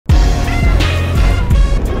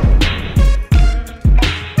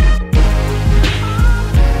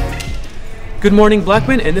Good morning,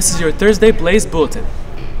 Blackman, and this is your Thursday Blaze Bulletin.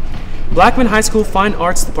 Blackman High School Fine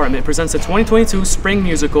Arts Department presents the 2022 Spring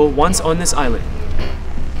Musical, Once on This Island.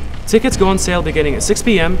 Tickets go on sale beginning at 6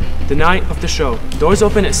 p.m. the night of the show. Doors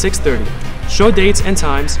open at 6:30. Show dates and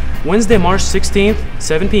times: Wednesday, March 16th,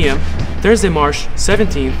 7 p.m., Thursday, March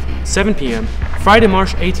 17th, 7 p.m., Friday,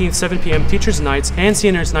 March 18th, 7 p.m. Teachers' Nights and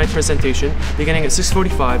Seniors' Night presentation beginning at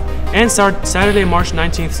 6:45, and Saturday, March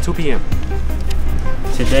 19th, 2 p.m.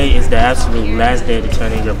 Today is the absolute last day to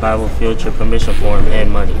turn in your Bible field trip permission form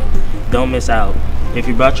and money. Don't miss out. If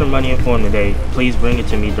you brought your money and form today, please bring it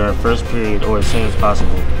to me during first period or as soon as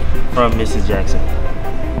possible. From Mrs. Jackson.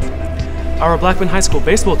 Our Blackman High School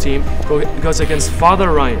baseball team goes against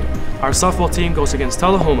Father Ryan. Our softball team goes against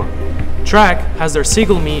Tullahoma. Track has their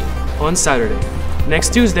Seagull meet on Saturday.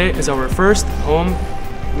 Next Tuesday is our first home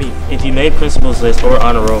meet. If you made principal's list or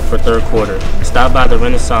honor roll for third quarter, stop by the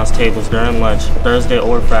Renaissance tables during lunch Thursday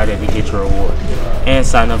or Friday to get your award. And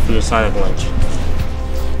sign up for your sign-up lunch.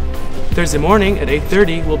 Thursday morning at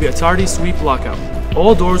 8:30 will be a tardy sweep lockout.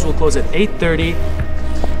 All doors will close at 8:30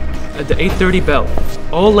 at the 8:30 bell.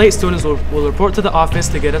 All late students will report to the office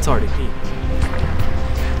to get a tardy.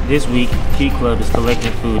 This week, Key Club is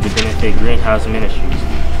collecting food to benefit Greenhouse Ministries.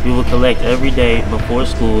 We will collect every day before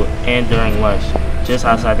school and during lunch, just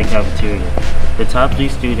outside the cafeteria. The top 3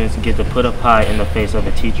 students get to put a pie in the face of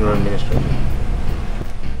a teacher or administrator.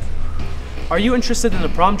 Are you interested in a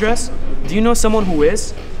prom dress? Do you know someone who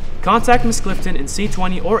is? Contact Ms. Clifton in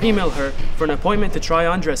C20 or email her for an appointment to try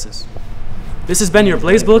on dresses. This has been your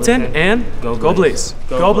Blaze Bulletin, and go Blaze!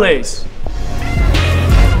 Go Blaze!